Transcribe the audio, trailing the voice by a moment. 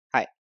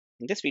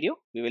In this video,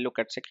 we will look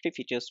at security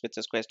features with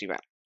Cisco SD-WAN.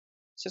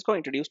 Cisco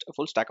introduced a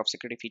full stack of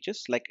security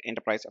features like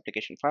Enterprise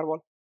Application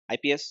Firewall,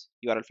 IPS,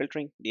 URL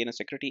filtering, DNS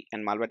security,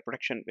 and malware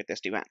protection with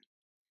SD-WAN.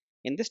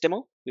 In this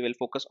demo, we will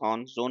focus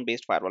on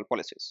zone-based firewall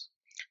policies.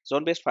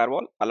 Zone-based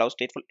firewall allows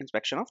stateful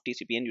inspection of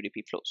TCP and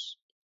UDP flows.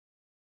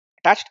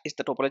 Attached is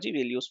the topology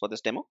we will use for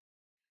this demo.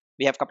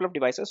 We have a couple of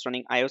devices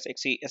running iOS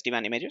XE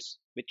SD-WAN images,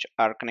 which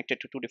are connected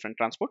to two different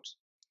transports.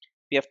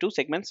 We have two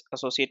segments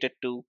associated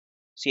to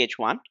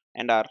CH1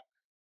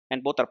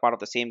 and both are part of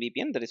the same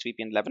VPN, that is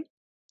VPN 11.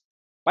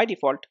 By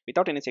default,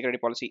 without any security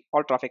policy,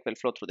 all traffic will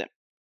flow through them.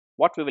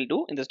 What we will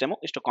do in this demo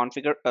is to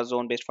configure a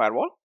zone-based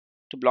firewall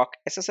to block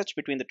SSH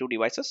between the two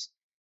devices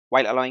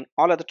while allowing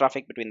all other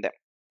traffic between them.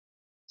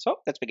 So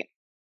let's begin.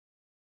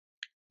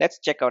 Let's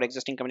check our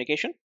existing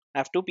communication. I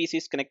have two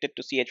PCs connected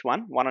to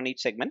CH1, one on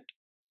each segment.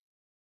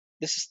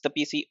 This is the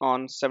PC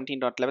on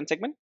 17.11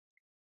 segment.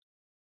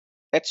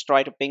 Let's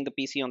try to ping the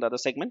PC on the other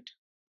segment.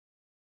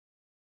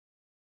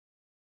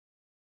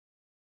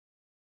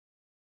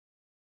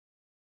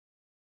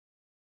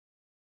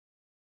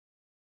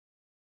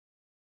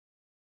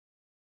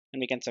 And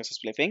we can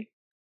successfully ping.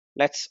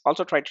 Let's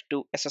also try to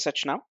do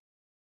SSH now.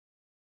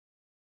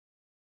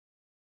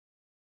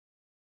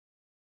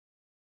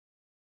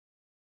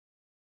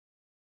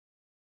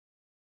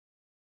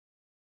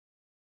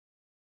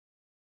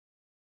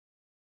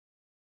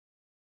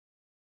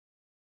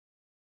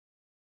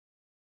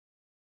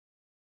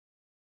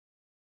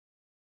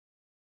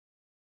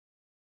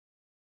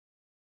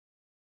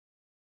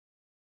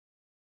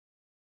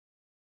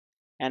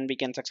 And we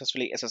can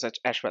successfully SSH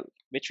as well,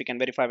 which we can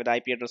verify with the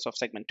IP address of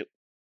segment 2.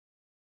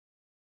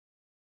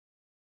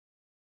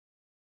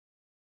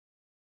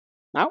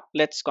 Now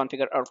let's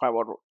configure our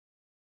firewall rule.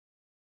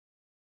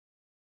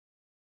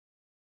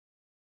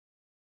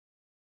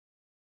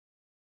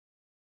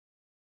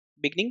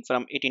 Beginning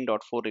from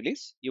 18.4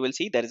 release, you will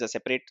see there is a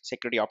separate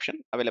security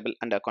option available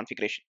under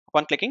configuration.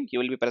 Upon clicking, you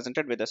will be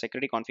presented with a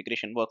security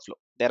configuration workflow.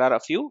 There are a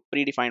few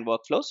predefined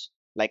workflows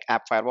like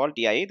app firewall,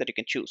 DIA that you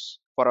can choose.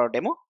 For our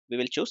demo, we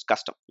will choose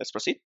custom. Let's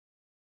proceed.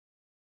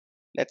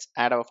 Let's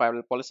add our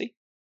firewall policy.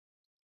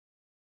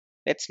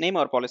 Let's name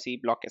our policy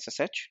block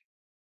SSH.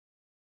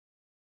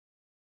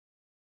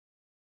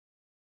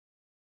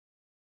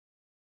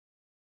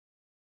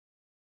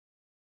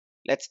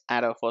 Let's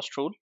add our first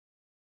rule.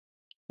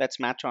 Let's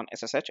match on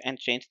SSH and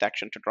change the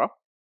action to drop.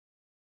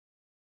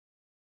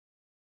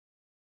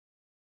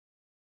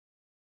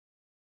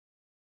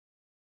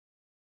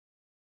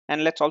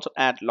 And let's also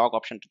add log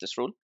option to this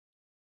rule.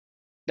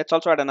 Let's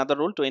also add another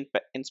rule to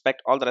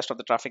inspect all the rest of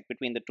the traffic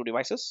between the two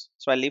devices.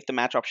 So I'll leave the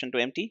match option to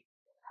empty,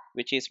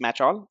 which is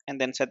match all,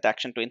 and then set the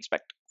action to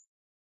inspect.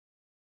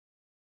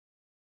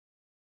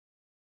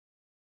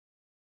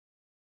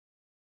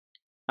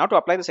 Now to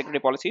apply the security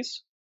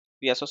policies,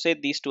 we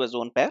associate these to a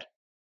zone pair.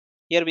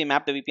 Here we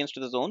map the VPNs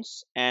to the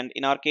zones, and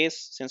in our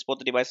case, since both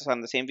the devices are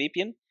on the same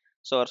VPN,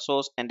 so our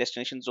source and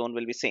destination zone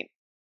will be same.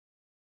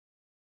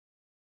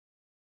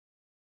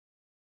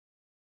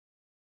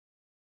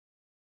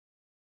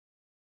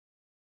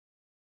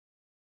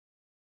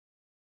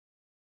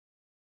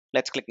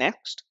 Let's click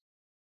next.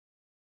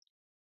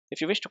 If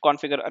you wish to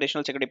configure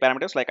additional security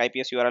parameters like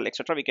IPS, URL,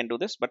 etc., we can do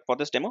this, but for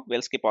this demo,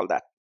 we'll skip all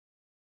that.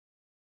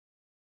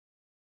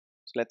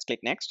 So let's click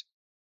next.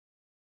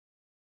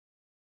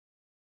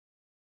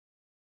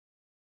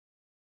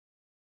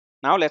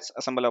 Now let's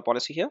assemble our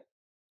policy here.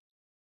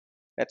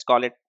 Let's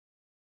call it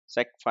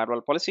sec firewall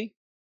policy.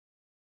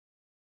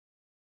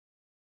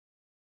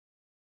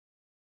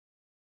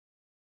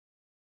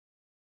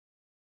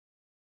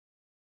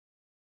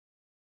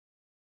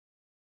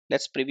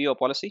 Let's preview our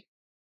policy.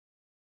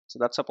 So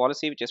that's a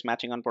policy which is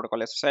matching on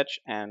protocol SSH,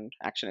 and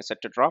action is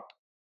set to drop.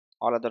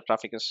 All other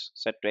traffic is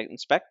set to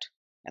inspect,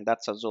 and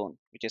that's a zone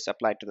which is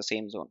applied to the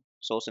same zone,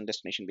 source and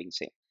destination being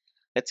same.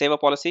 Let's save a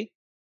policy.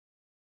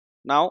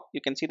 Now you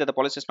can see that the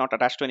policy is not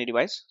attached to any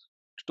device.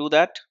 To do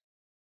that,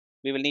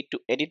 we will need to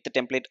edit the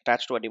template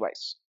attached to a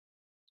device.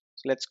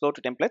 So let's go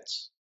to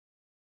templates.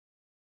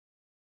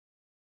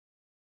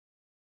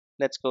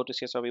 Let's go to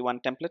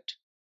CSRv1 template.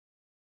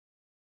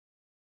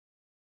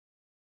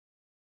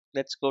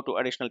 Let's go to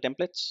additional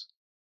templates.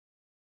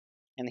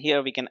 And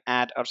here we can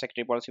add our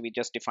security policy we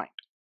just defined.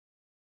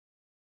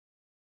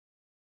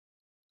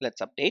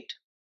 Let's update.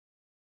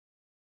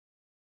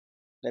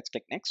 Let's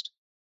click next.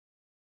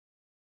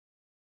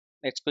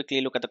 Let's quickly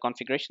look at the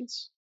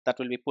configurations that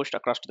will be pushed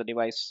across to the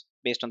device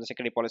based on the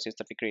security policies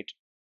that we created.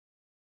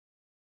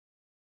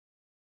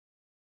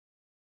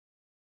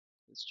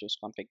 Let's choose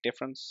config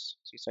difference,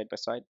 see side by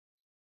side.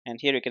 And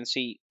here you can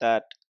see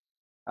that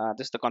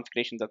this is the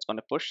configuration that's going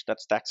to push.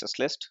 That's the access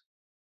list.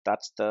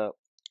 That's the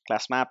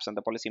class maps and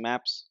the policy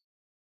maps.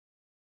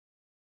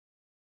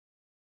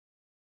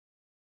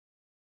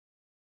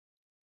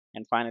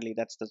 And finally,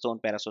 that's the zone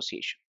pair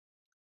association.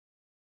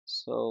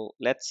 So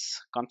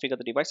let's configure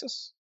the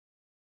devices.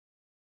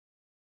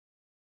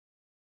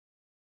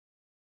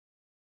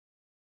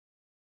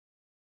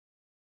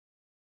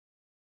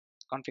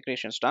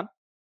 Configuration is done.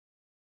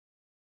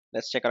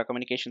 Let's check our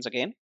communications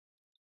again.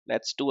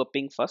 Let's do a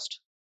ping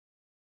first.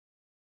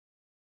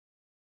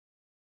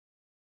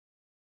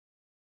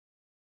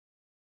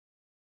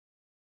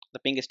 The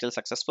ping is still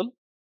successful.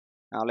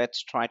 Now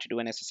let's try to do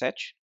an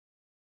SSH.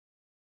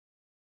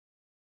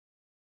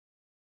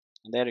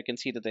 And there you can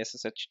see that the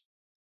SSH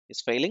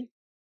is failing.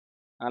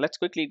 Let's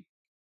quickly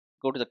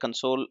go to the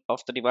console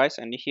of the device,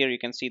 and here you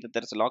can see that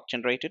there is a log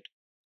generated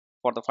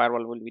for the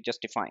firewall we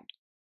just defined.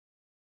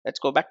 Let's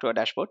go back to our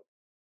dashboard.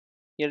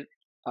 Here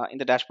in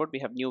the dashboard we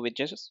have new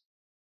widgets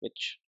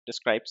which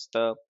describes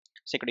the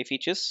security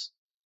features.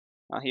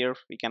 Here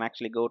we can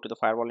actually go to the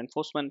firewall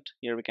enforcement.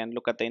 Here we can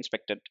look at the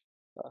inspected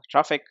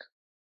traffic.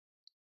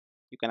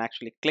 You can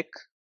actually click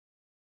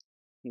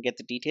and get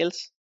the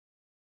details,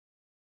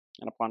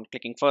 and upon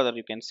clicking further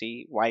you can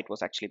see why it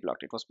was actually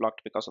blocked. It was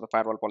blocked because of the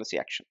firewall policy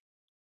action.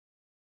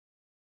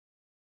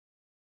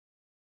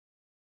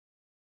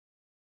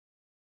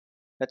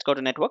 Let's go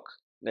to network.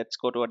 Let's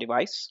go to our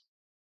device.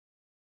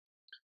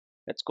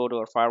 Let's go to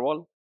our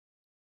firewall,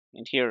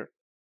 and here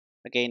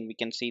again we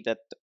can see that,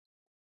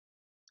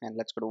 and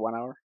let's go to 1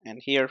 hour, and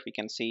here we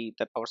can see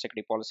that our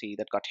security policy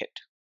that got hit.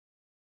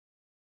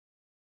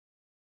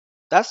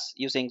 Thus,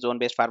 using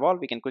zone-based firewall,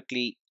 we can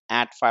quickly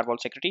add firewall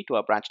security to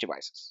our branch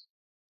devices.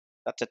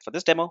 That's it for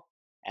this demo,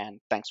 and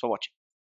thanks for watching.